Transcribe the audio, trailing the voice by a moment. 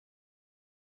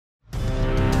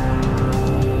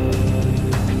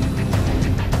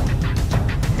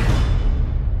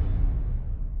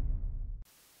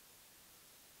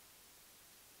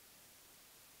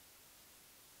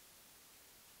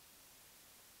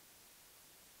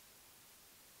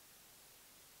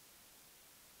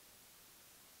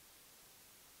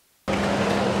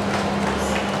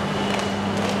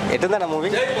ఎట్టుందన్న movie?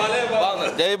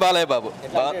 జై బాలయ్య బాబు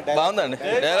బాగుందండి.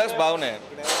 Dialogues బాగున్నాయి,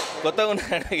 కొత్తగా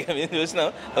ఉన్నాయండి. మేము చూసినాం.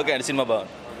 ఓకే అండి, సినిమా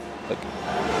బాగుంది. ఓకే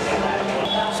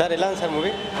సార్ ఎలా ఉంది సార్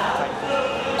మూవీ?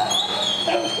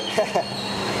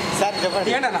 సార్ చెప్పండి.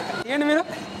 తీయండి మీరు.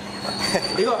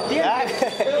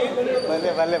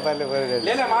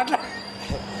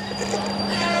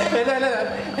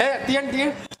 తీయండి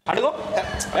అడుగు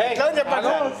చెప్పండి.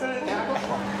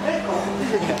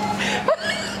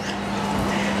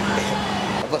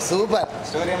 సూపర్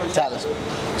చాలా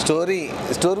స్టోరీ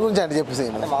గురించి అంటే చెప్పేసి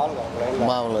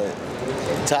మామూలుగా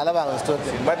చాలా బాగుంది. స్టోరీ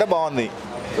బట్ బాగుంది,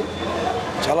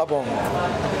 చాలా బాగుంది.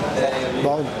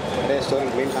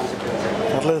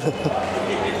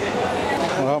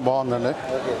 బాగుందండి.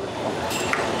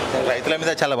 రైతుల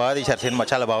మీద చాలా బాగా తీశారు సినిమా,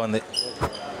 చాలా బాగుంది.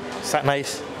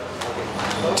 నైస్,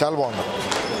 చాలా బాగుంది.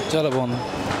 చాలా బాగుంది.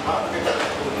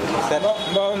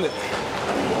 బాగుంది.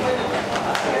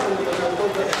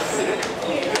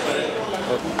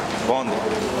 బాగుంది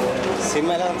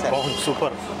సినిమా ఎలా ఉంది సార్? బాగుంది,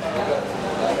 సూపర్.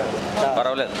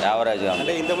 పర్వాలేదు, యావరేజ్.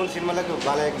 అంటే ఇంతకుముందు సినిమాలకు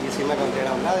బాలయ్య ఈ సినిమాకి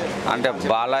తేడా ఉందా? అంటే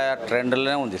బాలయ్య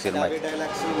ట్రెండ్లోనే ఉంది సినిమా.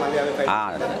 డైలాగ్స్ మళ్ళీ అవి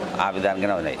ఆ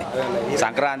విధానంగానే ఉన్నాయి.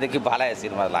 సంక్రాంతికి బాలయ్య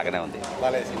సినిమా లాగానే ఉంది.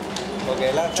 బాలయ్య సినిమా. ఓకే,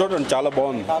 ఎలా చూడండి, చాలా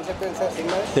బాగుంది. కాన్సెప్ట్ ఏంటి సార్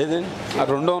సినిమా? ఏదండి ఆ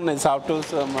రెండు ఉన్నాయి, soft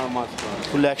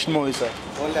full action movie sir.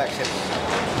 Only action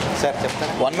sir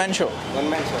చెప్తారా? One man show.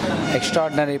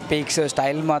 Extraordinary peaks.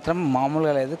 Style మాత్రం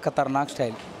మామూలుగా లేదు, ఖతర్నాక్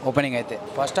స్టైల్. ఓపెనింగ్ అయితే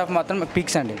ఫస్ట్ హాఫ్ మాత్రం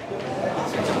పీక్స్ అండి.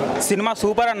 సినిమా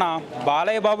సూపర్ అన్న.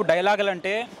 బాలయ్య బాబు డైలాగులు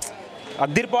అంటే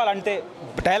అద్దిరిపోవాలంటే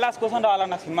డైలాగ్స్ కోసం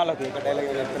రావాలన్న సినిమాలోకి.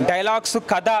 డైలాగ్స్,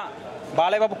 కథ,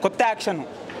 బాలయ్య బాబు కొత్త యాక్షన్.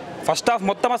 ఫస్ట్ హాఫ్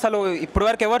మొత్తం అసలు ఇప్పటి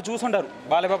వరకు ఎవరు చూసుంటారు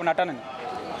బాలయ్య బాబు నటనని.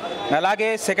 అలాగే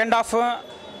సెకండ్ హాఫ్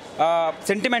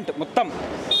సెంటిమెంట్ మొత్తం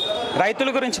రైతుల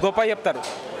గురించి గొప్ప చెప్తారు.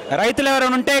 రైతులు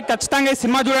ఎవరైనా ఉంటే ఖచ్చితంగా ఈ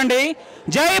సినిమా చూడండి.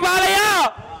 జై బాలయ్య,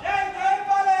 జై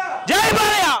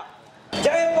బాలయ్య,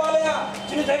 జై బాలయ్య,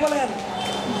 జై బాలయ్య.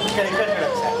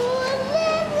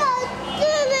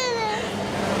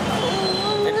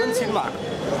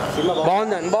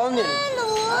 బాగుంది.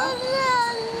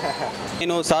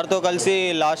 నేను సార్తో కలిసి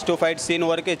లాస్ట్ ఫైట్ సీన్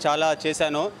వరకు చాలా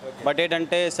చేశాను. బట్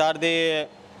ఏంటంటే సార్ది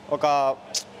ఒక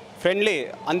ఫ్రెండ్లీ,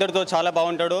 అందరితో చాలా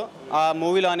బాగుంటాడు. ఆ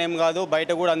మూవీలో అనేం కాదు,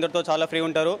 బయట కూడా అందరితో చాలా ఫ్రీ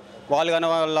ఉంటారు. వాళ్ళు కానీ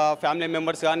వాళ్ళ ఫ్యామిలీ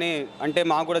మెంబర్స్ కానీ అంటే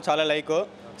మాకు కూడా చాలా లైక్.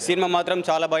 సినిమా మాత్రం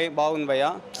చాలా బాగుంది భయ్య.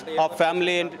 ఆ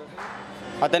ఫ్యామిలీ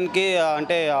అతనికి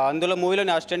అంటే అందులో మూవీలో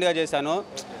నేను అసిస్టెంట్గా చేశాను.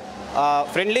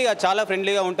 ఫ్రెండ్లీగా, చాలా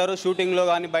ఫ్రెండ్లీగా ఉంటారు. షూటింగ్లో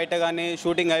కానీ బయట కానీ,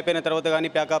 షూటింగ్ అయిపోయిన తర్వాత కానీ,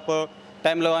 ప్యాకప్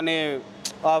టైంలో కానీ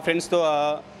ఫ్రెండ్స్తో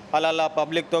అలా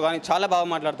పబ్లిక్తో కానీ చాలా బాగా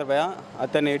మాట్లాడతారు భయ్య.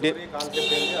 అతని ఏంటి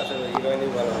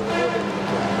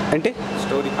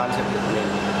స్టోరీ కాన్సెప్ట్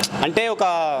అంటే ఒక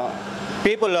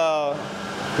పీపుల్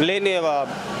లేని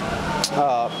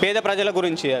పేద ప్రజల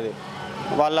గురించి, అది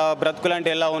వాళ్ళ బ్రతుకులు అంటే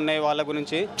ఎలా ఉన్నాయి వాళ్ళ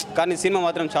గురించి. కానీ సినిమా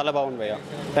మాత్రం చాలా బాగుంది భయ్య.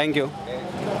 థ్యాంక్ యూ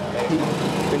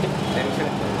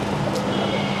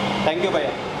భయ్య.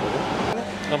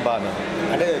 బాగా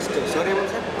అంటే స్టోరీ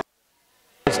ఏముంది సార్?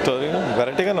 స్టోరీ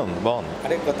వెరైటీగానే ఉంది, బాగుంది.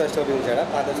 అంటే కొత్త స్టోరీ ఉంచాడా,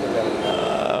 పాత స్టోరీ?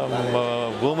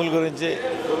 భూముల గురించి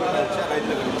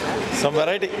సమ్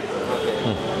వెరైటీ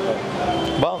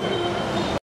బాగుంది.